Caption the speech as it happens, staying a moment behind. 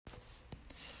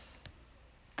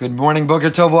Good morning,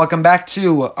 Boker Tov. Welcome back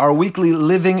to our weekly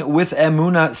Living with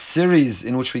Emunah series,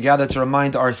 in which we gather to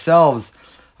remind ourselves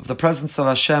of the presence of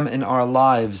Hashem in our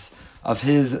lives, of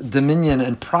His dominion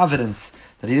and providence,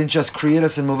 that He didn't just create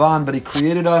us and move on, but He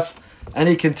created us, and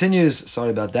He continues,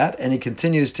 and He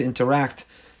continues to interact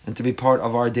and to be part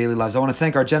of our daily lives. I want to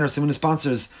thank our generous Emunah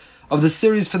sponsors of the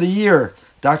series for the year,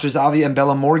 Drs. Avi and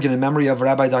Bella Morgan, in memory of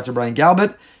Rabbi Dr. Brian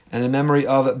Galbert, and in memory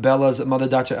of Bella's mother,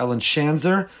 Dr. Ellen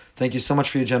Shanzer. Thank you so much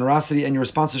for your generosity and your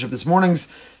sponsorship this morning's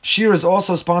Shir is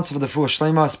also sponsored for the Fuah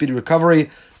Shlema, speedy recovery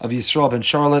of Yisrael ben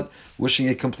Charlotte, wishing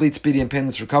a complete, speedy, and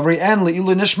painless recovery, and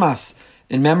Le'ilu Nishmas,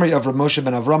 in memory of Rav Moshe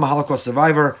ben Avram, a Holocaust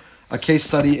survivor, a case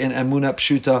study in Emunah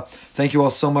Pshuta. Thank you all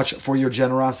so much for your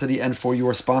generosity and for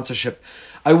your sponsorship.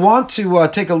 I want to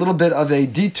take a little bit of a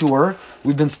detour.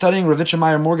 We've been studying Rav Itcher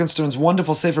Meyer Morgenstern's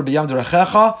wonderful Sefer B'Yam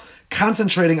Derechecha,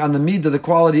 concentrating on the midah, the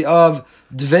quality of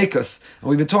dveikus. And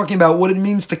we've been talking about what it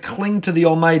means to cling to the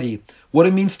Almighty, what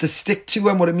it means to stick to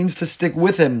Him, what it means to stick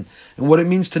with Him, and what it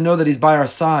means to know that He's by our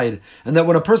side. And that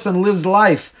when a person lives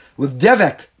life with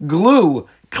devek, glue,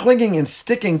 clinging and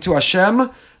sticking to Hashem,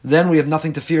 then we have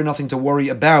nothing to fear, nothing to worry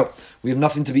about. We have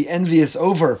nothing to be envious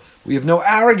over. We have no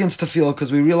arrogance to feel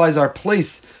because we realize our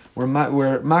place. We're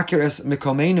makir es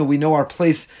mikomenu. We know our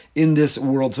place in this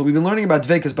world. So we've been learning about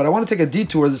dveikus, but I want to take a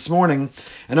detour this morning,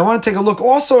 and I want to take a look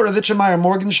also at Rav Itcher Meyer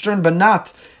Morgenstern, but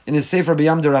not in his Sefer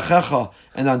B'Yam Derechecha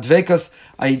and on dveikus.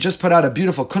 I just put out a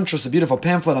beautiful kuntras, a beautiful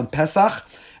pamphlet on Pesach,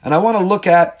 and I want to look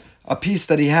at a piece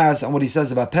that he has on what he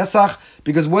says about Pesach,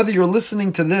 because whether you're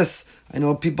listening to this, I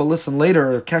know people listen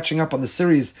later or catching up on the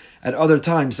series at other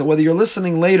times, so whether you're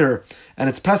listening later and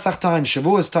it's Pesach time,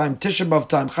 Shavuos time, Tisha B'Av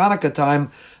time, Chanukah time,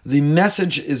 the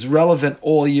message is relevant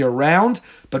all year round,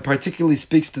 but particularly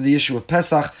speaks to the issue of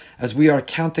Pesach as we are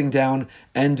counting down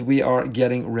and we are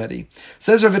getting ready.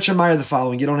 Says Rav Itcher Meyer the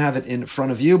following. You don't have it in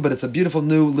front of you, but it's a beautiful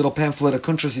new little pamphlet, a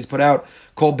kuntras he's put out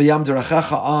called B'Yam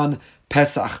Derechecha on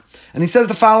Pesach. And he says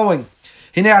the following: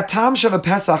 Hine atam sheva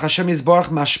Pesach Hashem Yisbarach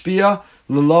mashpia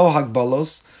lelo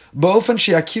hagbalos ba'ofen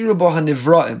sheyakiru bo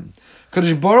hanivraim.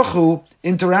 Kadosh Baruch Hu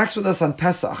interacts with us on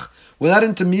Pesach without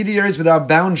intermediaries, without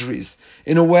boundaries,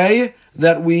 in a way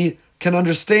that we can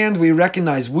understand, we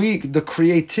recognize, we, the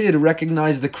created,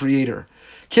 recognize the Creator.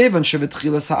 Because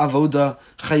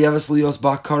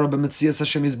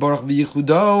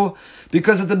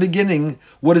at the beginning,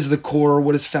 what is the core,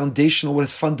 what is foundational, what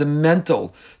is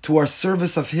fundamental to our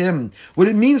service of Him, what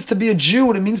it means to be a Jew,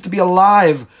 what it means to be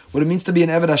alive, what it means to be an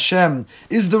Eved Hashem,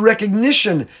 is the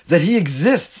recognition that He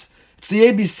exists. It's the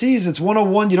ABCs, it's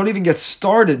 101, you don't even get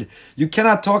started. You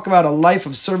cannot talk about a life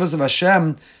of service of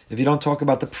Hashem if you don't talk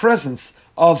about the presence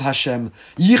of Hashem.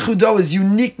 Yichudo is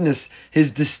uniqueness,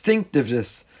 His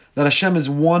distinctiveness, that Hashem is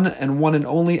one and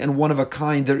only and one of a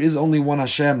kind. There is only one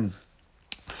Hashem.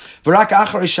 And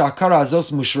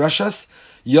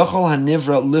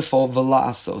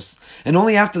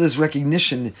only after this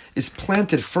recognition is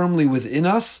planted firmly within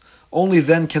us, only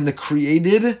then can the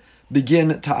created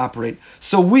begin to operate.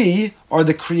 So we are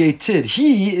the created.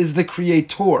 He is the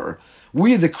creator.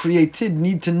 We, the created,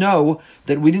 need to know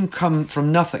that we didn't come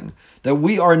from nothing, that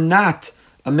we are not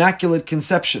immaculate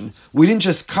conception. We didn't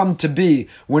just come to be.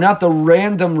 We're not the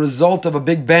random result of a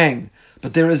big bang,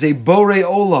 but there is a Borei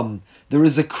Olam. There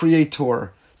is a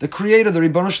creator. The creator, the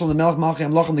Ribono Shel Olam, the Melech Malchei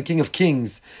Hamlochim, the King of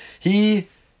Kings. He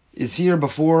is here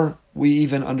before we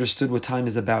even understood what time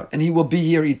is about. And He will be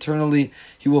here eternally.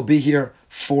 He will be here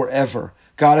forever.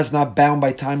 God is not bound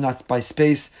by time, not by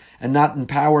space, and not in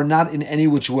power, not in any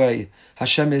which way.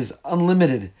 Hashem is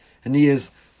unlimited, and He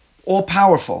is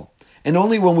all-powerful. And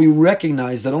only when we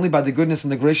recognize that only by the goodness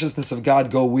and the graciousness of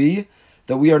God go we,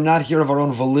 that we are not here of our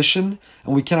own volition,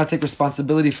 and we cannot take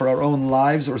responsibility for our own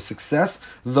lives or success,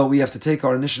 though we have to take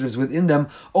our initiatives within them,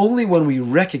 only when we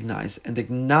recognize and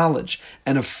acknowledge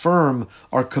and affirm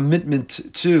our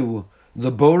commitment to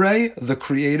the Borei, the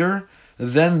Creator,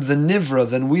 then the Nivra,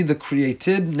 then we the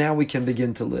created, now we can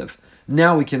begin to live.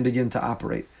 Now we can begin to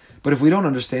operate. But if we don't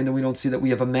understand and we don't see that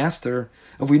we have a master,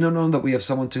 if we don't know that we have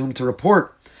someone to whom to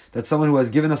report, that someone who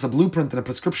has given us a blueprint and a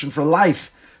prescription for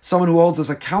life, someone who holds us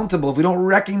accountable, if we don't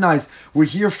recognize we're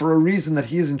here for a reason, that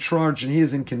He is in charge and He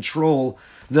is in control,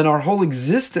 then our whole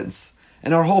existence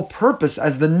and our whole purpose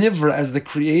as the Nivra, as the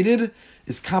created,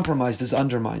 is compromised, is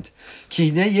undermined.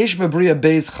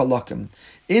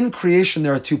 In creation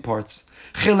there are two parts.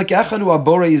 On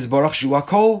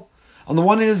the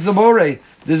one hand is the Borei,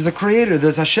 there's the Creator,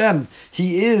 there's Hashem.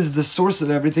 He is the source of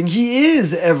everything. He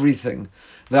is everything.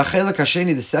 The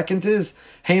second is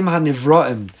Heim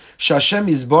HaNivraim, Shashem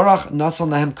Yisborach Nasal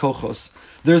Nahem Kochos.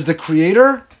 There's the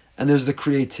Creator and there's the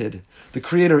created. The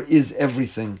Creator is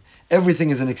everything. Everything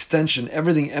is an extension.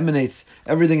 Everything emanates.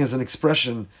 Everything is an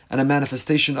expression and a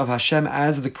manifestation of Hashem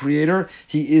as the Creator.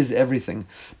 He is everything.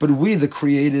 But we, the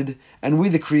created, and we,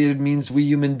 the created, means we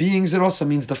human beings. It also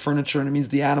means the furniture, and it means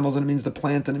the animals, and it means the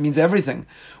plant, and it means everything.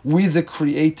 We, the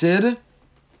created,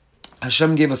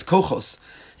 Hashem gave us kochos.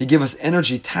 He gave us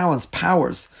energy, talents,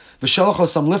 powers. He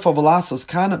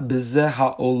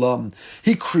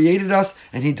created us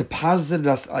and He deposited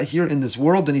us here in this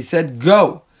world, and He said,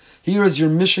 go. Here is your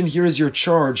mission, here is your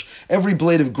charge. Every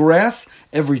blade of grass,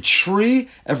 every tree,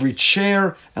 every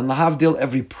chair, and lahavdil,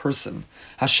 every person.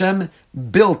 Hashem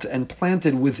built and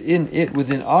planted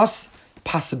within us,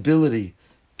 possibility,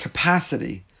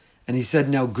 capacity. And He said,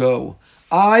 now go.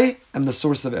 I am the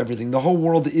source of everything. The whole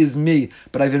world is me,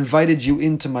 but I've invited you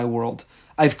into my world.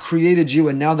 I've created you,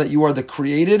 and now that you are the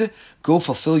created, go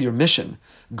fulfill your mission.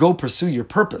 Go pursue your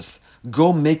purpose.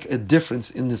 Go make a difference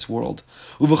in this world.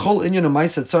 Uv'chol inyan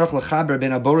u'maisa tzarech lechaber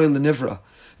ben haborei lenivra.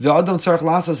 Ve'adam tzarech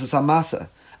lasas es hamasa.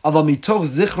 Aval mitoch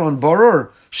zichron boror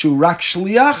shu rak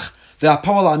shliach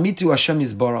ve'apol amitu Hashem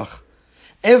yizbarach.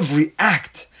 Every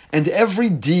act and every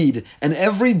deed and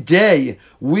every day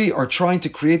we are trying to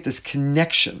create this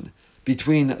connection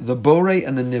between the borei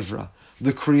and the nivra,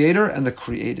 the creator and the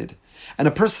created. And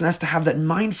a person has to have that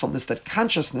mindfulness, that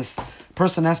consciousness. A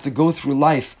person has to go through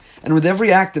life, and with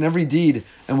every act and every deed,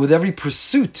 and with every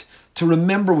pursuit, to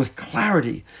remember with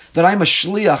clarity that I'm a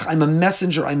shliach, I'm a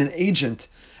messenger, I'm an agent.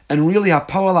 And really,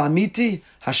 ha'poel amiti,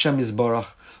 Hashem Yisbarach.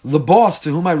 The boss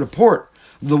to whom I report,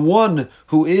 the one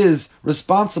who is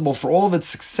responsible for all of its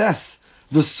success,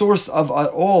 the source of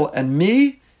it all, and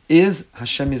me, is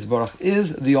Hashem Yisbarach,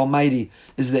 is the Almighty,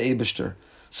 is the Eibishter.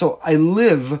 So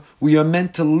we are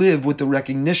meant to live with the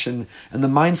recognition and the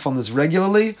mindfulness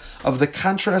regularly of the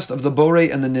contrast of the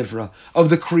Borei and the Nivra, of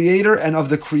the Creator and of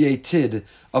the created,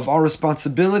 of our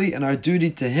responsibility and our duty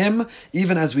to Him,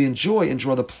 even as we enjoy and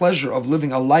draw the pleasure of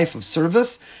living a life of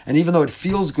service, and even though it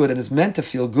feels good and is meant to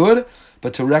feel good,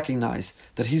 but to recognize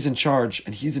that He's in charge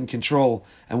and He's in control,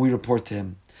 and we report to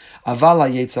Him. Avala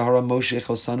Yetzahara Moshe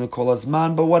Chosanu Kol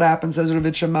Azman. But what happens, as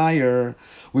Ravitcha Meyer?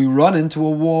 We run into a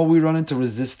wall, we run into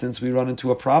resistance, we run into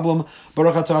a problem.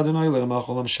 Baruch atah Adonai le'olam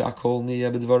haolam she'akol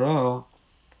niyeh b'dvaro.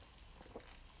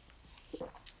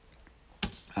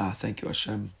 Thank you,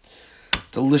 Hashem.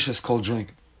 Delicious cold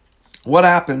drink. What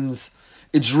happens?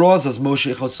 It draws us,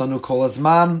 Moshe Chosanu Kol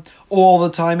Azman, all the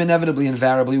time, inevitably,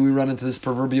 invariably, we run into this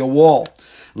proverbial wall.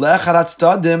 Le'echarat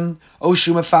stadim,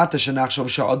 oshu mefata shenachshav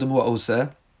she'adam hu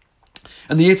oseh.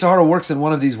 And the Yetzer Hara works in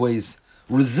one of these ways.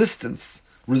 Resistance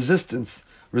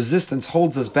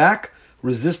holds us back.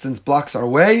 Resistance blocks our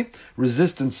way.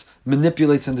 Resistance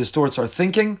manipulates and distorts our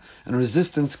thinking. And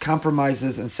resistance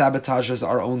compromises and sabotages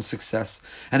our own success.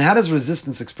 And how does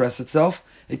resistance express itself?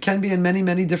 It can be in many,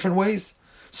 many different ways.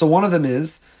 So one of them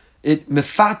is, it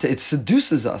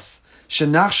seduces us.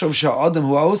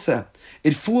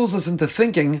 It fools us into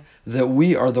thinking that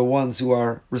we are the ones who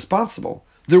are responsible.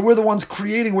 That we're the ones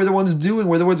creating, we're the ones doing,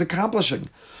 we're the ones accomplishing.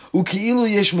 And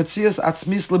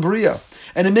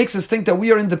it makes us think that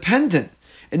we are independent.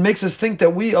 It makes us think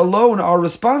that we alone are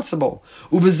responsible.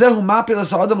 And it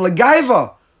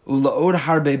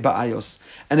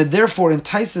therefore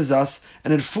entices us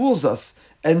and it fools us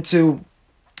into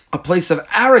a place of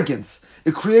arrogance.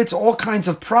 It creates all kinds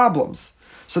of problems.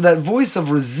 So that voice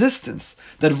of resistance,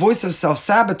 that voice of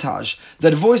self-sabotage,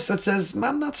 that voice that says,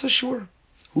 I'm not so sure.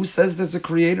 Who says there's a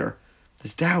creator?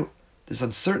 There's doubt, there's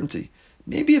uncertainty.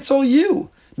 Maybe it's all you.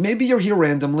 Maybe you're here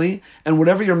randomly, and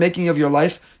whatever you're making of your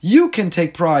life, you can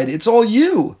take pride. It's all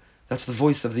you. That's the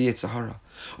voice of the Yetzer Hara.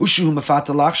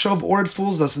 Or it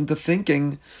fools us into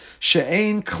thinking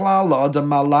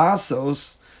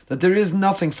that there is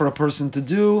nothing for a person to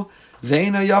do.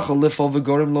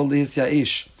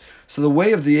 So the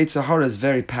way of the Yetzer Hara is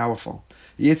very powerful.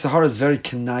 The Yetzer Hara is very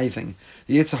conniving.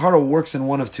 The Yetzer Hara works in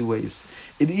one of two ways.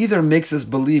 It either makes us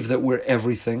believe that we're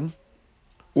everything,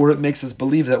 or it makes us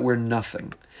believe that we're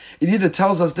nothing. It either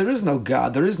tells us there is no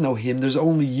God, there is no Him, there's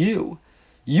only you.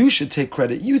 You should take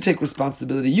credit, you take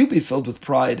responsibility, you be filled with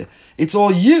pride. It's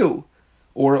all you.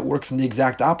 Or it works in the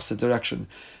exact opposite direction.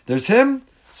 There's Him,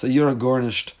 so you're a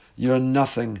garnished, you're a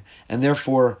nothing, and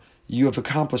therefore you have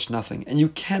accomplished nothing, and you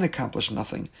can accomplish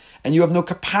nothing, and you have no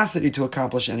capacity to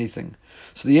accomplish anything.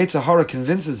 So the Yetzer Hara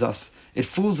convinces us, it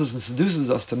fools us and seduces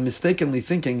us to mistakenly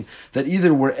thinking that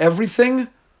either we're everything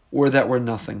or that we're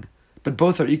nothing. But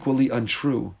both are equally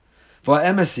untrue.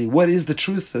 Va'emesi, what is the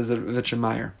truth, says Ravitcha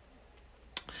Meyer?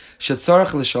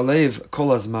 Shetzarech l'shalev kol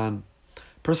hazman.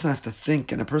 A person has to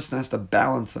think, and a person has to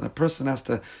balance, and a person has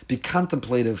to be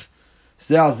contemplative.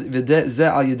 Zeh al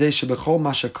yedei shebechol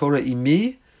ma shekora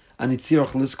imi, anitzirach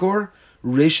liskor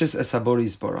reishes es habori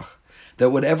yisbarach.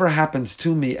 That whatever happens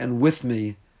to me and with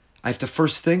me, I have to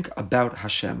first think about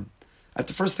Hashem. I have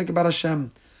to first think about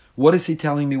Hashem. What is He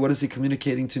telling me? What is He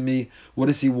communicating to me? What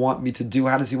does He want me to do?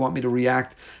 How does He want me to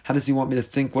react? How does He want me to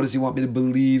think? What does He want me to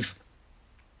believe?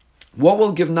 What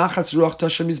will give nachas ruach to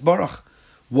Hashem Yisbarach?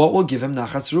 What will give Him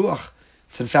nachas ruach?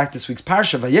 It's in fact this week's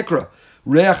parsha, Vayikra.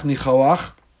 Reach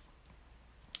nichoach.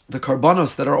 The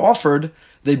karbanos that are offered,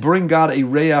 they bring God a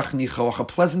reach nichoach, a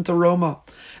pleasant aroma.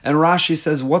 And Rashi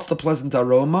says, what's the pleasant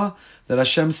aroma? That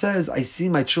Hashem says, I see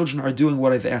my children are doing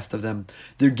what I've asked of them.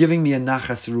 They're giving me a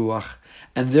nachas ruach.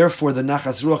 And therefore the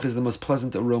nachas ruach is the most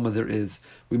pleasant aroma there is.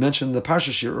 We mentioned the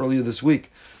parsha shir earlier this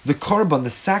week. The korban, the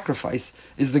sacrifice,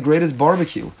 is the greatest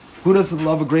barbecue. Who doesn't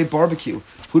love a great barbecue?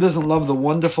 Who doesn't love the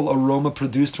wonderful aroma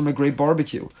produced from a great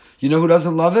barbecue? You know who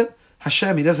doesn't love it?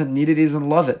 Hashem. He doesn't need it, He doesn't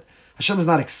love it. Hashem is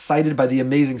not excited by the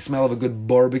amazing smell of a good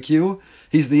barbecue.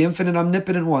 He's the infinite,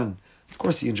 omnipotent one. Of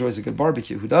course, He enjoys a good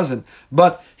barbecue. Who doesn't?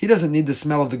 But He doesn't need the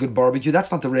smell of the good barbecue.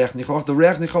 That's not the reach nichoach. The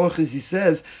reach nichoach is He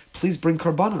says, please bring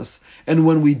karbanos. And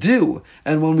when we do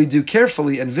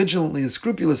carefully and vigilantly and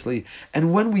scrupulously,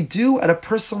 and when we do at a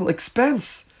personal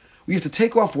expense, we have to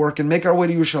take off work and make our way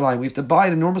to Yerushalayim. We have to buy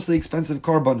an enormously expensive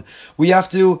korban. We have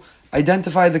to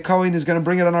identify the Kohen is going to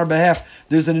bring it on our behalf.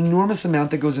 There's an enormous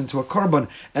amount that goes into a korban.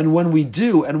 And when we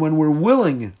do, and when we're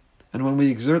willing, and when we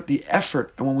exert the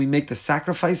effort, and when we make the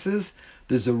sacrifices,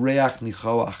 there's a reach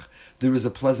nichoach. There is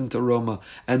a pleasant aroma.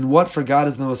 And what for God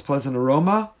is the most pleasant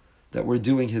aroma? That we're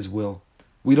doing His will.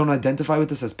 We don't identify with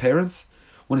this as parents.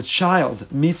 When a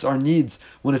child meets our needs,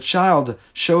 when a child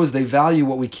shows they value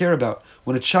what we care about,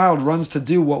 when a child runs to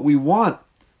do what we want,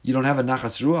 you don't have a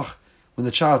nachas ruach. When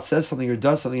the child says something or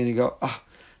does something and you go,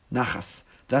 nachas,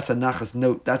 that's a nachas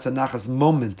note, that's a nachas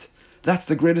moment. That's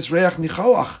the greatest reach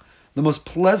nichoach. The most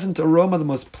pleasant aroma, the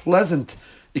most pleasant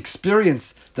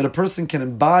experience that a person can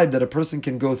imbibe, that a person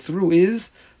can go through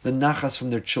is the nachas from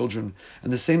their children.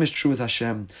 And the same is true with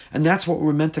Hashem. And that's what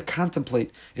we're meant to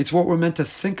contemplate. It's what we're meant to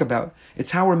think about.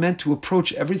 It's how we're meant to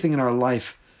approach everything in our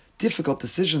life. Difficult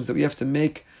decisions that we have to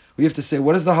make. We have to say,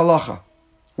 what is the halacha?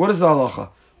 What is the halacha?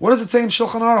 What does it say in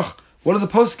Shulchan Aruch? What do the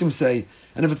poskim say?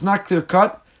 And if it's not clear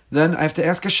cut, then I have to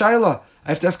ask a shaila. I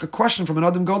have to ask a question from an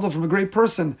Adam Gadol, from a great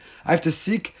person. I have to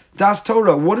seek Das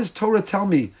Torah. What does Torah tell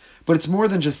me? But it's more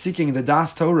than just seeking the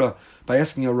Das Torah by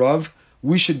asking a Rav.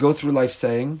 We should go through life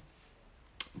saying,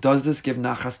 does this give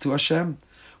nachas to Hashem?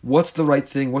 What's the right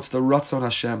thing? What's the ratzon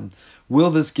Hashem?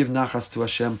 Will this give nachas to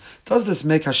Hashem? Does this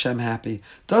make Hashem happy?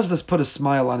 Does this put a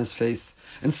smile on His face?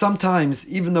 And sometimes,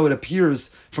 even though it appears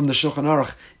from the Shulchan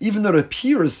Aruch, even though it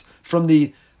appears from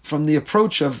the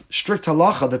approach of strict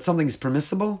halacha that something is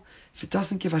permissible, if it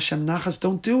doesn't give Hashem nachas,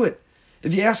 don't do it.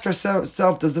 If you ask ourselves,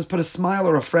 does this put a smile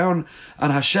or a frown on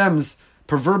Hashem's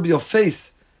proverbial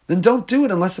face, then don't do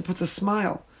it unless it puts a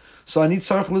smile. So I need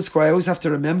tzarich lizkor. I always have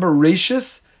to remember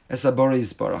reishis es habori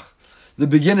yisbarach. The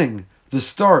beginning, the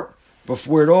start,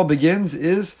 before it all begins,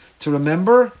 is to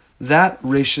remember that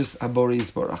reishis habori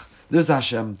yisbarach. There's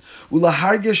Hashem.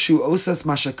 Ulahargeshu osas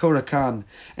mashakora kan,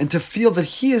 and to feel that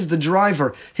He is the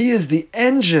driver, He is the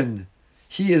engine.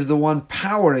 He is the one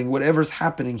powering whatever's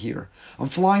happening here. I'm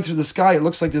flying through the sky. It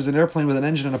looks like there's an airplane with an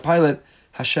engine and a pilot.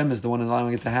 Hashem is the one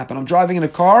allowing it to happen. I'm driving in a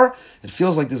car. It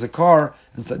feels like there's a car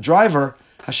and it's a driver.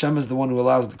 Hashem is the one who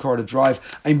allows the car to drive.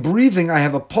 I'm breathing. I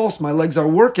have a pulse. My legs are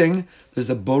working. There's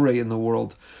a borei in the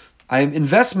world. I am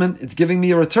investment. It's giving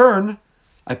me a return.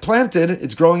 I planted.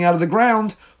 It's growing out of the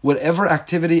ground. Whatever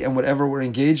activity and whatever we're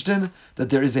engaged in, that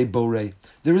there is a borei.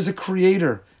 There is a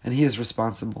creator, and He is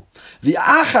responsible.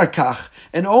 V'achar kach,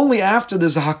 and only after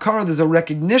there's a hakar, there's a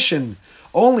recognition.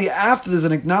 Only after there's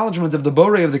an acknowledgement of the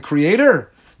borei of the creator.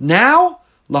 Now,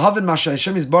 lahavin masha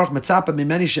Hashem yisbarach metzapa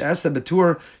mimeni she'esa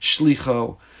betur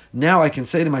shlicho. Now I can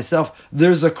say to myself,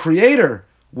 there's a creator.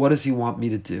 What does He want me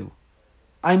to do?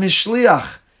 I'm His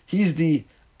shliach. He's the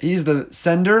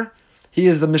sender. He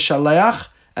is the mishaleach,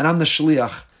 and I'm the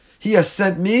shliach. He has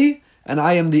sent me, and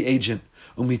I am the agent.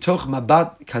 Umitoch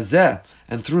mabat kazeh,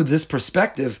 and through this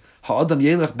perspective, ha'adam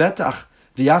yelech betach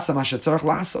v'yasa ma shetzarich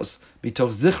lasos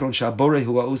mitoch zichron she'aborei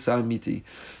hu ha'usa amiti.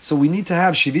 So we need to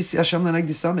have shivisi Hashem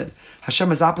lenegdi samid.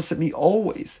 Hashem is opposite me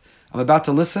always. I'm about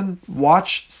to listen,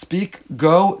 watch, speak,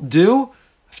 go, do.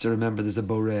 I have to remember there's a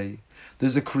borei.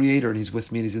 There's a creator, and He's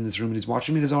with me, and He's in this room, and He's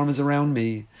watching me, and His arm is around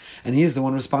me. And He is the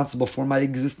one responsible for my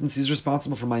existence. He's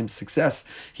responsible for my success.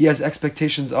 He has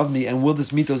expectations of me, and will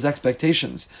this meet those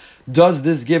expectations? Does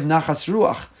this give nachas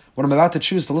ruach? What I'm about to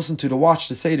choose to listen to watch,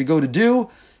 to say, to go, to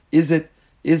do, is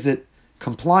it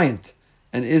compliant?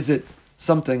 And is it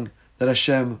something that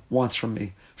Hashem wants from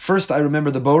me? First, I remember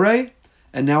the borei,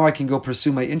 and now I can go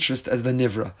pursue my interest as the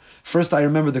Nivra. First I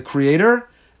remember the Creator,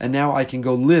 and now I can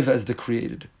go live as the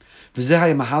created.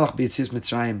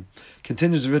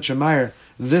 Continues Richard Meyer,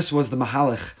 this was the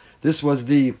Mahalach, this was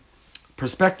the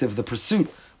perspective, the pursuit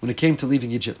when it came to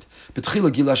leaving Egypt.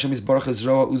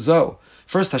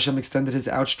 First Hashem extended his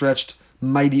outstretched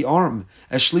mighty arm,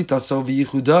 his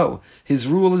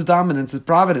rule, his dominance, his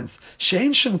providence.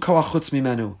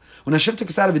 When Hashem took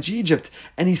us out of Egypt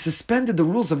and he suspended the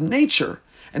rules of nature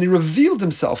and he revealed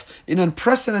himself in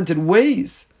unprecedented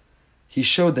ways, he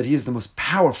showed that he is the most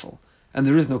powerful and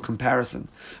there is no comparison.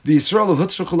 The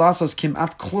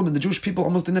Jewish people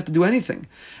almost didn't have to do anything.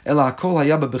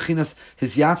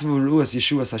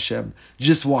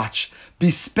 Just watch. Be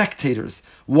spectators.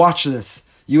 Watch this.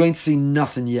 You ain't seen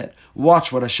nothing yet.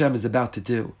 Watch what Hashem is about to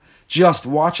do. Just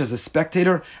watch as a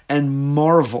spectator and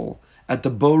marvel at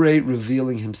the Borei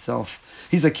revealing himself.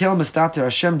 He's a Kel Mistater.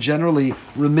 Hashem generally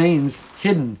remains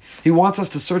hidden. He wants us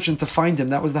to search and to find him.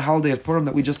 That was the holiday of Purim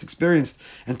that we just experienced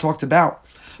and talked about.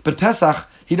 But Pesach,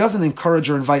 he doesn't encourage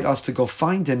or invite us to go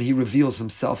find him. He reveals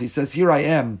himself. He says, here I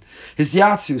am. His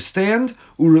Yatsu, stand,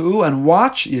 Uru'u, and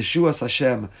watch Yeshua's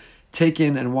Hashem. Take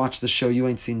in and watch the show. You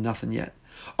ain't seen nothing yet.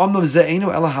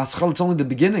 It's only the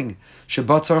beginning.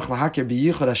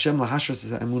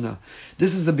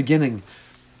 This is the beginning.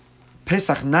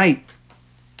 Pesach night,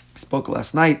 I spoke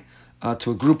last night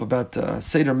to a group about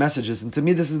Seder messages, and to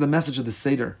me this is the message of the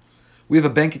Seder. We have a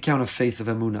bank account of faith, of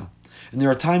Emunah. And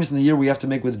there are times in the year we have to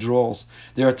make withdrawals.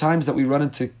 There are times that we run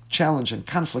into challenge and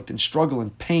conflict and struggle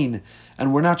and pain,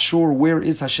 and we're not sure where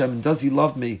is Hashem, and does he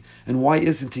love me, and why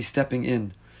isn't he stepping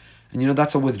in? And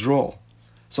that's a withdrawal.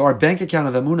 So our bank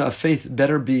account of Emunah, of faith,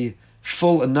 better be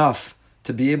full enough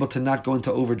to be able to not go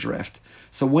into overdraft.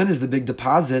 So when is the big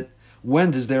deposit?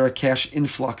 When is there a cash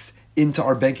influx into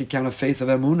our bank account of faith, of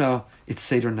Emunah? It's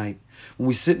Seder night. When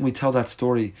we sit and we tell that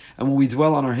story, and when we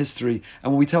dwell on our history,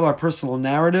 and when we tell our personal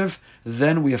narrative,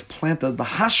 then we have planted the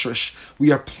hashrish.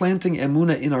 We are planting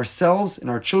Emunah in ourselves, in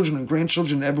our children and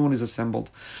grandchildren, and everyone is assembled.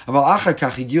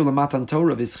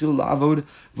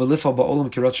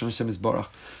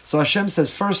 So Hashem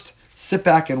says, first, sit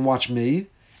back and watch me,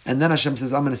 and then Hashem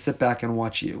says, I'm going to sit back and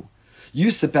watch you.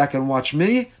 You sit back and watch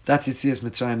me, that's Yetzias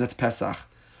Mitzrayim, that's Pesach.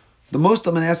 The most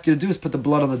I'm going to ask you to do is put the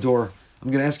blood on the door. I'm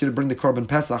going to ask you to bring the Korban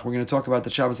Pesach. We're going to talk about the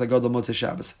Shabbos Hagadol Motzei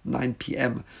Shabbos, 9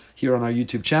 p.m. here on our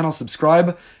YouTube channel.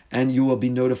 Subscribe, and you will be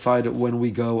notified when we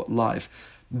go live.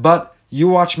 But you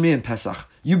watch me in Pesach.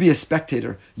 You be a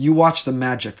spectator. You watch the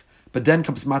magic. But then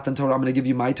comes Matan Torah. I'm going to give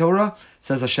you my Torah.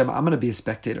 Says Hashem, I'm going to be a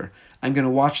spectator. I'm going to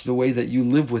watch the way that you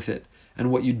live with it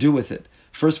and what you do with it.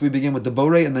 First we begin with the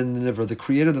Borei and then the Nivra, the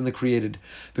creator, then the created.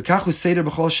 V'kachu Seder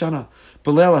b'chol shana.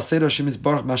 B'leil ha-Seder Hashem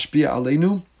Yisbarach mashpia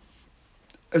aleinu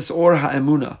es or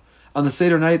ha'emunah. On the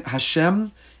Seder night,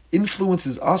 Hashem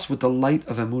influences us with the light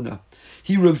of Emunah.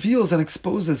 He reveals and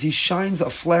exposes. He shines a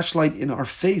flashlight in our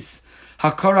face.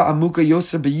 Hakara amuka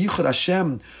yoser beyichud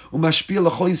Hashem umashpia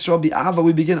l'chol Yisrael bi'ava.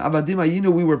 We begin avadim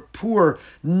ayinu. We were poor,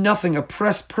 nothing,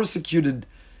 oppressed, persecuted,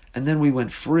 and then we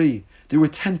went free. There were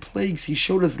 10 plagues. He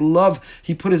showed us love.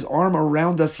 He put his arm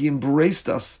around us. He embraced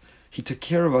us. He took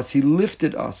care of us. He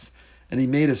lifted us. And he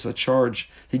made us a charge.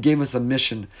 He gave us a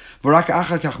mission. So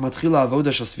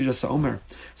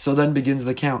then begins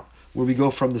the count, where we go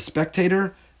from the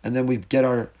spectator, and then we get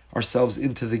ourselves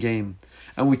into the game.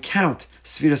 And we count,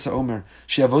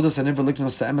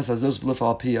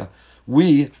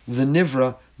 we, the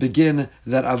Nivra, begin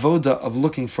that avoda of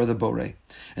looking for the Borei.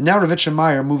 And now Rav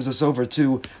Meyer moves us over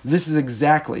to, this is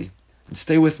exactly, and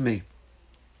stay with me,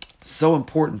 so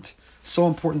important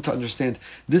to understand,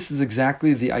 this is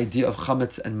exactly the idea of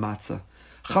chametz and matzah.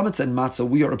 Chametz and matzah,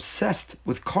 we are obsessed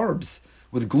with carbs,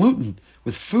 with gluten,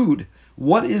 with food.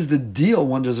 What is the deal,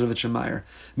 wonders Rav Meyer?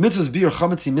 Mitzvah's bir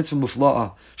chametzi mitzvah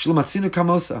mufla'a, shlomatzinu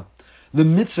kamosa. The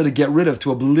mitzvah to get rid of,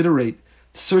 to obliterate,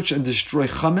 search and destroy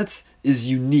chametz is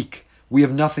unique. We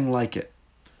have nothing like it.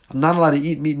 I'm not allowed to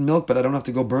eat meat and milk, but I don't have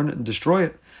to go burn it and destroy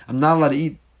it. I'm not allowed to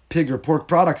eat pig or pork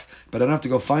products, but I don't have to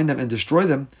go find them and destroy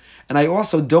them. And I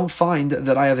also don't find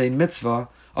that I have a mitzvah,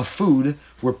 a food,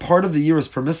 where part of the year is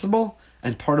permissible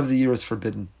and part of the year is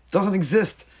forbidden. It doesn't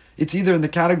exist. It's either in the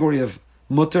category of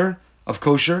mutter, of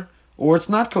kosher, or it's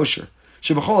not kosher.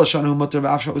 So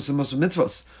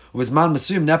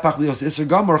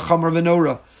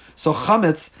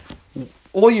chametz,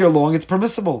 all year long, it's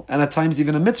permissible, and at times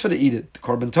even a mitzvah to eat it, the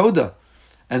Korban Toda.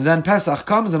 And then Pesach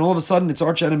comes, and all of a sudden it's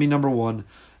arch enemy number one.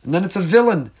 And then it's a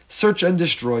villain, search and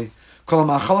destroy. All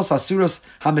the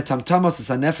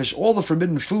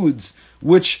forbidden foods,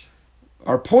 which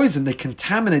are poison, they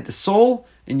contaminate the soul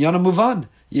in Yana Muvan.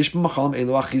 I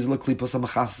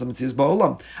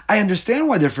understand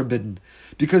why they're forbidden,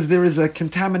 because there is a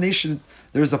contamination,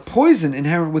 there is a poison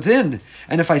inherent within.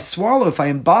 And if I swallow, if I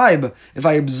imbibe, if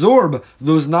I absorb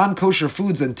those non-kosher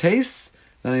foods and tastes,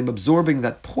 then I'm absorbing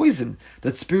that poison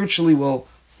that spiritually will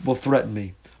threaten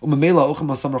me.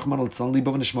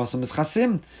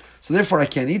 So therefore I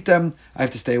can't eat them, I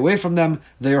have to stay away from them,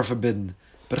 they are forbidden.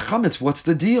 But chametz, what's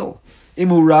the deal?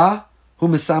 Imura hu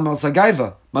misam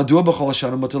zagaiva. Madua b'chol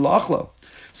hashana mutar la'achlo.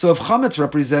 So if chametz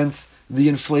represents the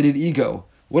inflated ego,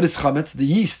 what is chametz? The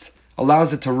yeast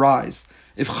allows it to rise.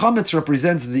 If chametz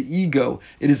represents the ego,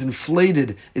 it is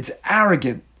inflated, it's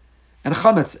arrogant. And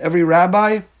chametz, every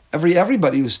rabbi,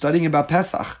 everybody who's studying about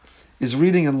Pesach is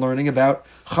reading and learning about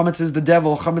chametz is the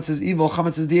devil, chametz is evil,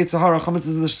 chametz is the Yetzer Hara, chametz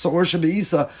is the So'or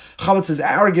Shebe'isa, chametz is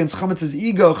arrogance, chametz is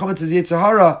ego, chametz is Yetzer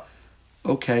Hara.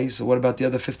 Okay, so what about the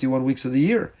other 51 weeks of the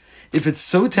year? If it's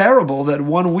so terrible that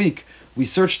 1 week we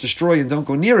search, destroy, and don't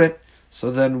go near it,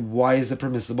 so then why is it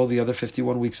permissible the other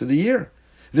 51 weeks of the year?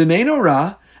 V'meino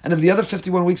ra, and if the other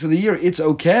 51 weeks of the year it's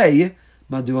okay,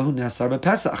 maduahu nasar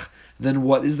bePesach, then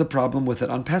what is the problem with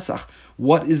it on Pesach?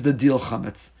 What is the deal,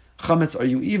 chametz? Chametz, are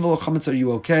you evil? Chametz, are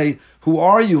you okay? Who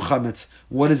are you, chametz?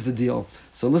 What is the deal?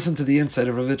 So listen to the insight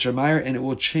of Rav Yitzchak Meyer, and it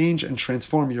will change and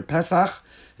transform your Pesach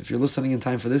if you're listening in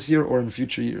time for this year or in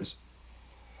future years.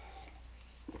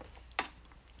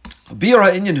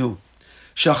 Bi'ara inyanhu,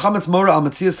 she'achametz mora al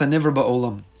metzias hanivra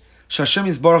ba'olam, she'Hashem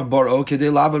yisbarach bar'o,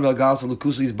 kedei la'avad v'algalas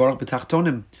v'lukusa yisbarach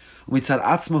b'tachtonim, u'mitzad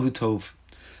atzma hu tov.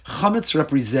 Chametz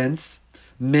represents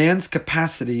man's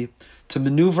capacity to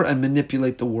maneuver and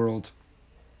manipulate the world.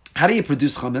 How do you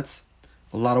produce chametz?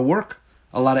 A lot of work,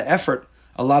 a lot of effort,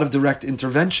 a lot of direct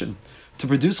intervention. To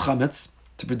produce chametz,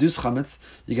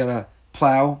 you gotta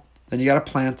plow, then you gotta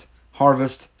plant,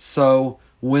 harvest, sow,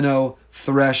 winnow,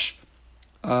 thresh,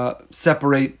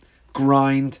 separate,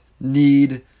 grind,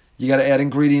 knead. You gotta add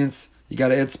ingredients, you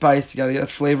gotta add spice, you gotta add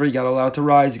flavor, you gotta allow it to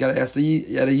rise, you gotta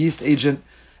add a yeast agent,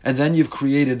 and then you've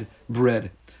created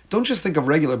bread. Don't just think of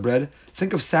regular bread,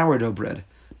 think of sourdough bread.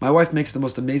 My wife makes the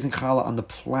most amazing challah on the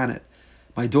planet.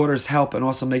 My daughters help and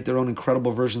also make their own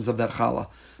incredible versions of that challah.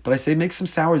 But I say, make some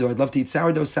sourdough. I'd love to eat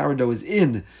sourdough. Sourdough is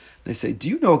in. They say, do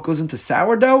you know what goes into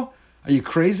sourdough? Are you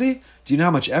crazy? Do you know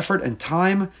how much effort and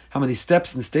time, how many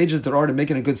steps and stages there are to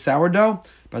making a good sourdough?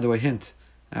 By the way, hint,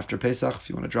 after Pesach, if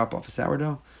you want to drop off a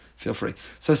sourdough, feel free.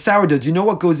 So sourdough, do you know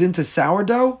what goes into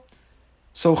sourdough?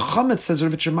 So chametz, says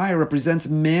Rav Yitzchak Meyer, represents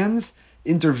man's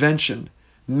intervention,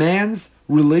 man's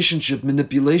relationship,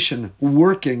 manipulation,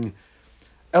 working.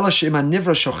 Ela she'ema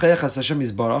nivra shochech as Hashem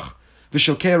yisbarach,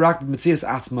 v'shokeh rak b'metzias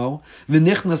atzmo,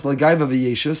 v'nichnas l'gaiva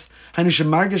v'yeshus, hainu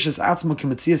shemargish es atzmo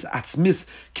k'metzias atzmis,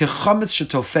 kechametz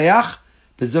shetofeach,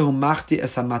 v'zehu machti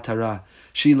es hamatara,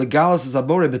 she'i legalas es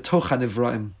abore b'toch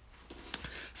hanivraim.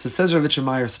 So it says Rav Yitzchak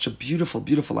Meyer, such a beautiful,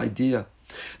 beautiful idea.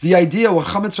 The idea what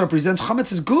chametz represents,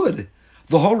 chametz is good.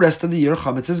 The whole rest of the year,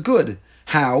 chametz is good.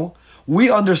 How?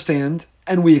 We understand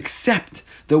and we accept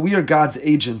that we are God's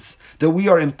agents, that we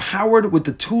are empowered with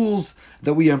the tools,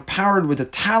 that we are empowered with the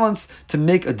talents to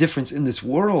make a difference in this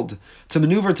world, to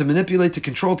maneuver, to manipulate, to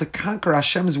control, to conquer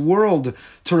Hashem's world,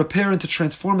 to repair and to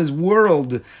transform His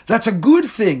world. That's a good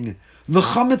thing. The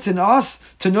chametz in us,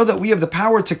 to know that we have the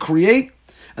power to create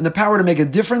and the power to make a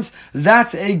difference,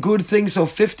 that's a good thing. So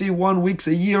 51 weeks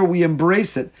a year, we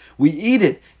embrace it. We eat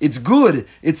it. It's good.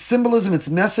 It's symbolism. It's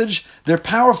message. They're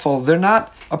powerful. They're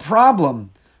not a problem.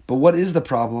 But what is the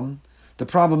problem? The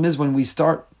problem is when we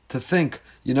start to think,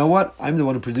 you know what? I'm the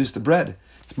one who produced the bread.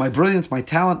 It's my brilliance, my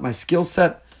talent, my skill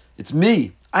set. It's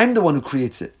me. I'm the one who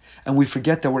creates it. And we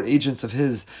forget that we're agents of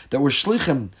His, that we're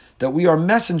shlichim, that we are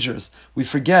messengers. We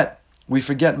forget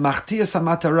machtias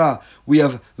hamatara. We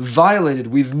have violated,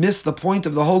 we've missed the point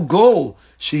of the whole goal.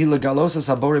 Shehi legalosas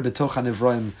habore betoch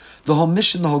hanivraim. The whole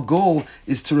mission, the whole goal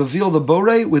is to reveal the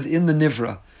bore within the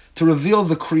nivra, to reveal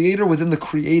the creator within the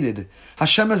created.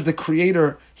 Hashem as the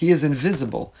creator, He is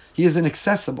invisible, He is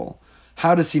inaccessible.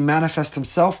 How does He manifest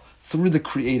Himself? Through the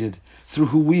created, through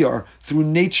who we are, through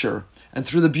nature, and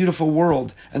through the beautiful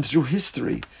world, and through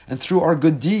history, and through our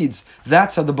good deeds.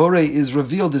 That's how the Borei is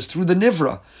revealed, is through the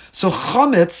Nivra. So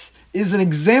chametz is an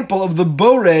example of the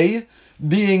Borei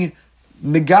being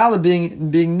megala, being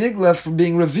niglef,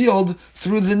 being revealed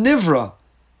through the Nivra.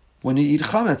 When you eat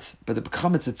chametz, but the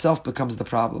chametz itself becomes the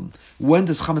problem. When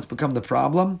does chametz become the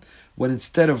problem? When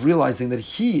instead of realizing that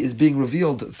He is being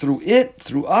revealed through it,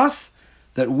 through us,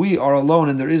 that we are alone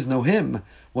and there is no Him,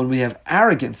 when we have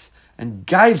arrogance and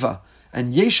gaiva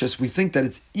and yeshus, we think that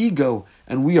it's ego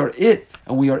and we are it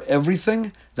and we are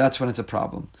everything, that's when it's a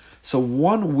problem. So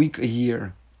 1 week a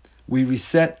year, we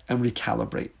reset and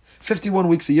recalibrate. 51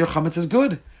 weeks a year, chametz is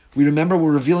good. We remember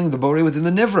we're revealing the Borei within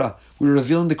the Nivra. We're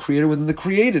revealing the Creator within the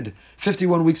created.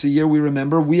 51 weeks a year, we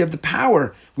remember we have the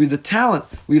power, we have the talent,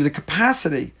 we have the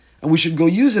capacity, and we should go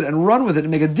use it and run with it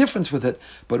and make a difference with it.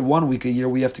 But 1 week a year,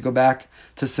 we have to go back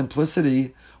to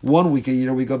simplicity. 1 week a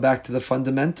year, we go back to the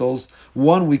fundamentals.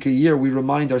 1 week a year, we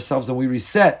remind ourselves and we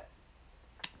reset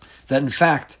that in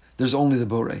fact, there's only the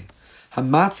Borei.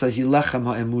 Hamatzah hi lechem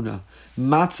ha'emuna.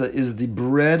 Matzah is the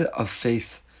bread of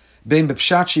faith. Whether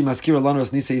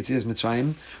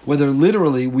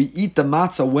literally we eat the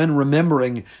matzah when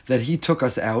remembering that He took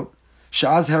us out.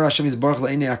 God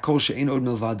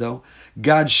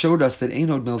showed us that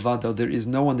ein od milvado, there is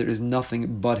no one, there is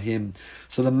nothing but Him.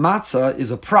 So the matzah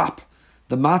is a prop.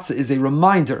 The matzah is a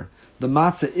reminder. The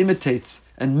matzah imitates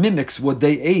and mimics what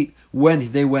they ate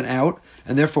when they went out,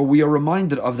 and therefore we are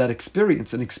reminded of that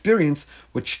experience, an experience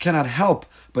which cannot help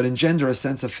but engender a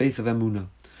sense of faith of emunah.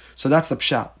 So that's the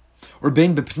pshat. Or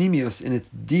bein bepnimius, in its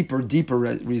deeper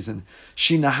reason.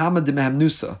 Shinahama de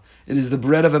mehamnusa. It is the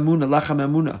bread of emunah, lechem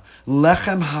emunah.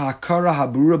 Lechem ha'akara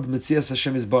ha'burah b'metzias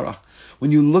Hashem yisbarach.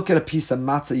 When you look at a piece of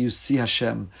matzah, you see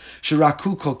Hashem.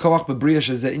 Shiraku kol koach b'briya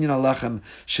shezeh inyan alechem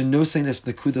shenosein es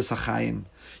nekudas hachayim.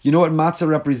 You know what matzah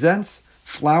represents?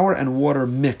 Flour and water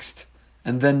mixed,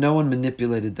 and then no one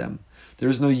manipulated them. There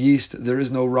is no yeast, there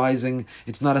is no rising,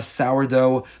 it's not a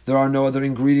sourdough, there are no other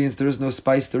ingredients, there is no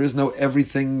spice, there is no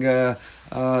everything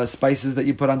spices that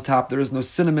you put on top, there is no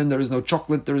cinnamon, there is no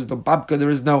chocolate, there is no babka,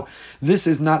 this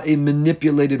is not a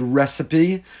manipulated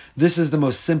recipe, this is the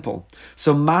most simple.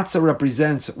 So matzah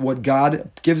represents what God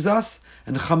gives us,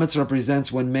 and chametz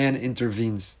represents when man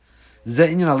intervenes.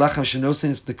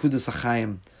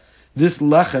 This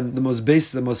lechem, the most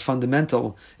basic, the most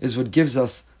fundamental, is what gives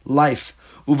us life.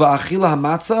 And when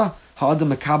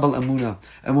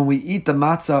we eat the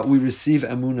matzah, we receive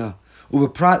emunah.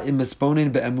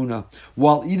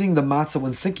 While eating the matzah,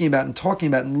 when thinking about and talking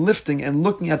about and lifting and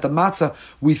looking at the matzah,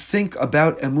 we think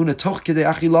about emunah.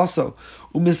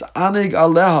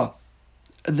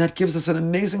 And that gives us an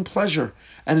amazing pleasure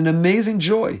and an amazing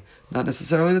joy. Not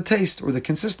necessarily the taste or the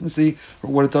consistency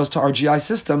or what it does to our GI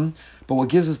system, but what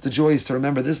gives us the joy is to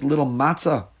remember this little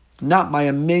matzah. Not my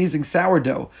amazing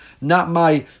sourdough, not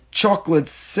my chocolate,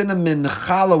 cinnamon,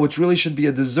 challah, which really should be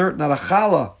a dessert, not a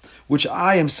challah, which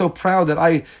I am so proud that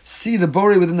I see the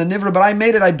Borei within the Nivra, but I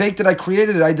made it, I baked it, I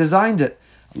created it, I designed it.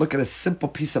 Look at a simple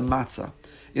piece of matzah.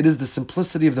 It is the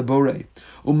simplicity of the Borei.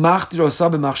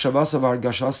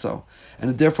 And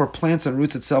it therefore plants and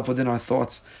roots itself within our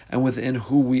thoughts and within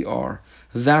who we are.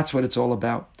 That's what it's all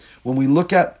about. When we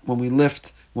look at, when we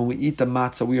lift, when we eat the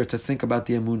matzah, we are to think about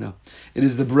the emunah. It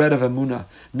is the bread of emunah.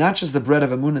 Not just the bread of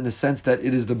emunah in the sense that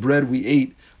it is the bread we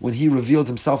ate when He revealed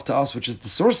Himself to us, which is the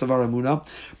source of our emunah,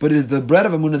 but it is the bread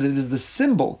of emunah that is the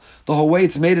symbol. The whole way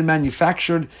it's made and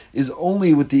manufactured is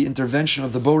only with the intervention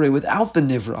of the Borei, without the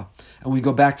nivra. And we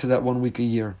go back to that 1 week a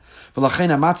year. Matzah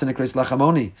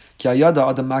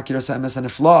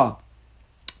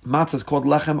is called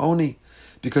lechem oni,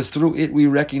 because through it we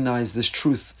recognize this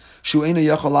truth.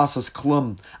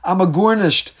 I'm a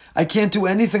garnished. I can't do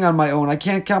anything on my own. I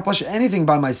can't accomplish anything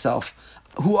by myself.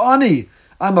 Hu ani.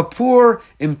 I'm a poor,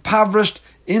 impoverished,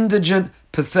 indigent,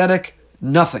 pathetic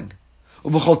nothing.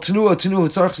 In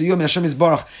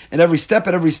every step,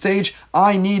 at every stage,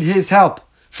 I need His help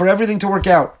for everything to work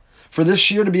out. For this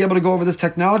shiur to be able to go over this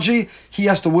technology, He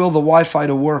has to will the Wi-Fi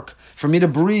to work. For me to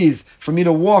breathe, for me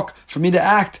to walk, for me to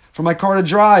act, for my car to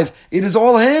drive. It is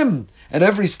all Him. At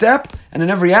every step, and in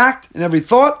every act, in every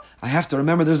thought, I have to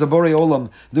remember there's a Borei Olam.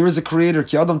 There is a Creator.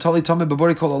 Ki Adam Tali Tameh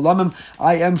B'Borei Kol Olamim.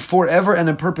 I am forever and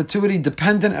in perpetuity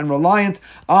dependent and reliant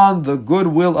on the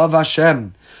goodwill of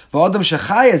Hashem. V'Adam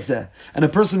Shechai Ezeh. And a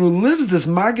person who lives this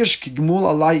Margish Kigmul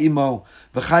Alai Imo.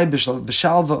 V'Chai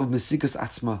B'Shalva of Mesikus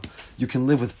Atzma. You can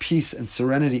live with peace and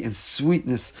serenity and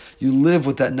sweetness. You live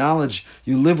with that knowledge.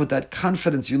 You live with that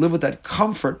confidence. You live with that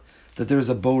comfort that there is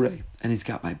a Borei and He's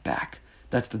got my back.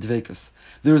 That's the dveikus.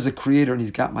 There is a Creator and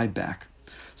He's got my back.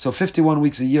 So 51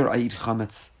 weeks a year I eat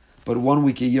chametz. But 1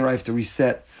 week a year I have to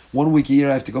reset. 1 week a year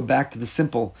I have to go back to the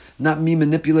simple. Not me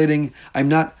manipulating. I'm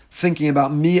not thinking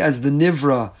about me as the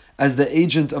nivra, as the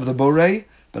agent of the Borei,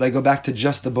 but I go back to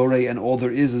just the Borei and all there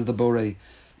is the Borei.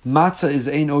 Matzah is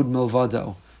ein od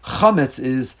milvado. Chametz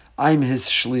is I'm His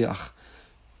shliach.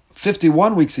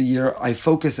 51 weeks a year I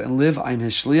focus and live, I'm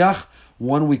His shliach.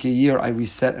 1 week a year I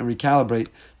reset and recalibrate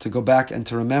to go back and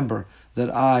to remember that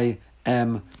I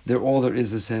am there. All there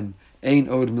is Him. Ein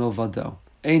od milvado.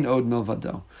 Ein od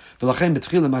milvado.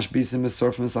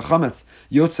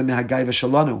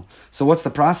 So what's the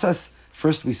process?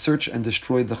 First, we search and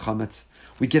destroy the chametz.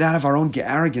 We get out of our own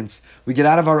arrogance. We get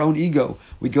out of our own ego.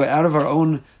 We go out of our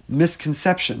own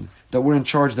misconception that we're in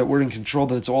charge, that we're in control,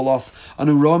 that it's all us.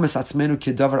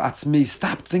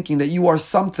 Stop thinking that you are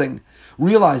something.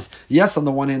 Realize, yes, on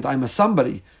the one hand, I'm a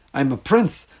somebody. I'm a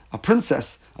prince, a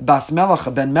princess, a bas melech,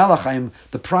 a ben melech. I am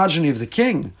the progeny of the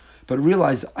king. But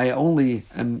realize I only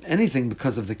am anything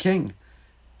because of the king.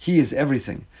 He is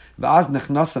everything. So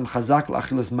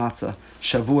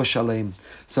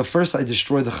first I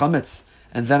destroy the chametz,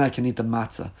 and then I can eat the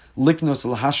matzah.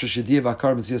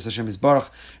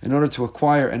 In order to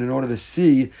acquire and in order to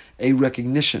see a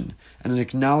recognition and an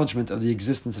acknowledgement of the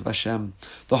existence of Hashem.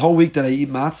 The whole week that I eat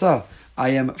matzah, I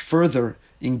am further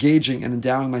engaging and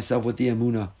endowing myself with the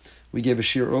emunah. We gave a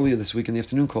shir earlier this week in the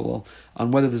afternoon call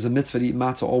on whether there's a mitzvah to eat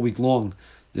matzah all week long.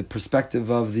 The perspective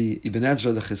of the Ibn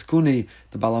Ezra, the Chizkuni,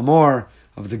 the Balamor,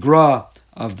 of the Gra,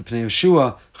 of the Pnei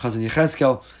Yeshua, Chazon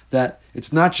Yechezkel, that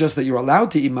it's not just that you're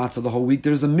allowed to eat matzah the whole week,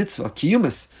 there's a mitzvah,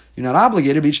 kiyumis. You're not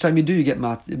obligated, but each time you do, you get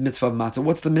mitzvah of matzah.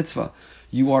 What's the mitzvah?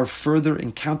 You are further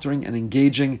encountering and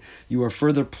engaging, you are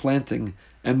further planting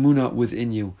emunah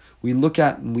within you. We look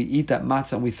at and we eat that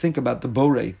matzah and we think about the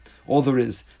borei, all there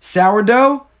is.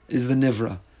 Sourdough is the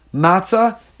nivra.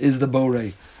 Matzah is the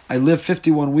borei. I live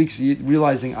 51 weeks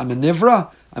realizing I'm a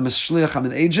nivra, I'm a shliach, I'm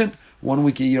an agent. 1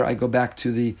 week a year, I go back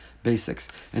to the basics.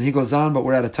 And he goes on, but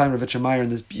we're at a time, Rav Itcher Meyer, in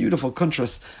this beautiful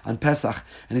kuntras on Pesach,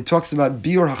 and he talks about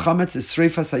biur hachametz is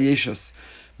sreifas hayeshus.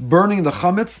 Burning the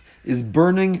chametz is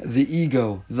burning the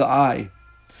ego, the I.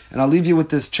 And I'll leave you with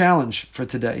this challenge for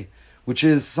today, which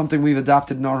is something we've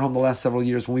adopted in our home the last several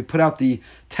years. When we put out the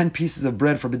 10 pieces of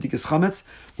bread for B'dikas Chametz,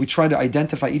 we try to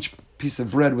identify each piece of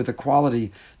bread with a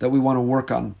quality that we want to work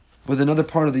on, with another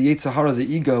part of the Yetzer Hara,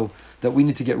 the ego, that we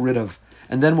need to get rid of.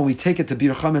 And then when we take it to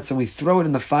Bir Chametz and we throw it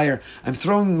in the fire, I'm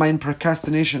throwing my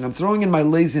procrastination, I'm throwing in my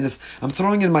laziness, I'm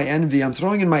throwing in my envy, I'm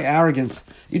throwing in my arrogance.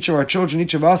 Each of our children,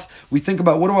 each of us, we think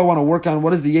about, what do I want to work on?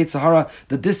 What is the Yetzer Hara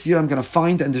that this year I'm going to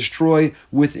find and destroy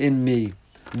within me?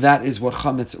 That is what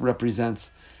Chametz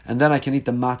represents. And then I can eat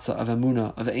the matzah of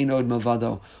emunah, of ein od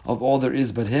mavado, of all there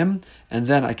is but Him, and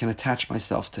then I can attach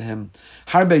myself to Him.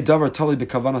 Harbe davar toli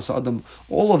b'kavana sa'adam.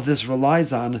 All of this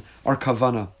relies on our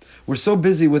kavana. We're so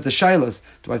busy with the shailas.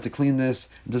 Do I have to clean this?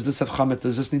 Does this have chametz?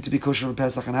 Does this need to be kosher for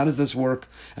Pesach? And how does this work?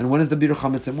 And when is the bir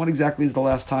chametz? And what exactly is the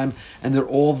last time? And they're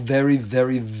all very,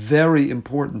 very, very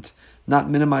important.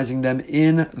 Not minimizing them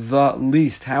in the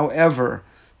least. However,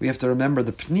 we have to remember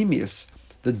the pnimius,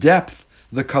 the depth,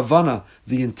 the kavana,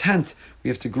 the intent. We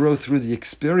have to grow through the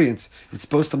experience. It's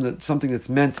supposed to be something that's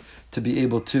meant to be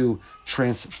able to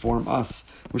transform us.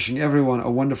 Wishing everyone a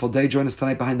wonderful day. Join us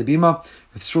tonight behind the bima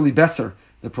with Shuli Besser,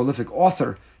 the prolific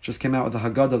author. Just came out with the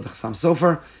Haggadah of the Chassam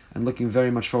Sofer, and looking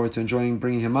very much forward to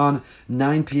bringing him on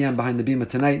 9 p.m. behind the bima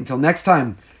tonight. Until next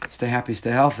time, stay happy,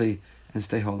 stay healthy, and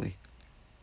stay holy.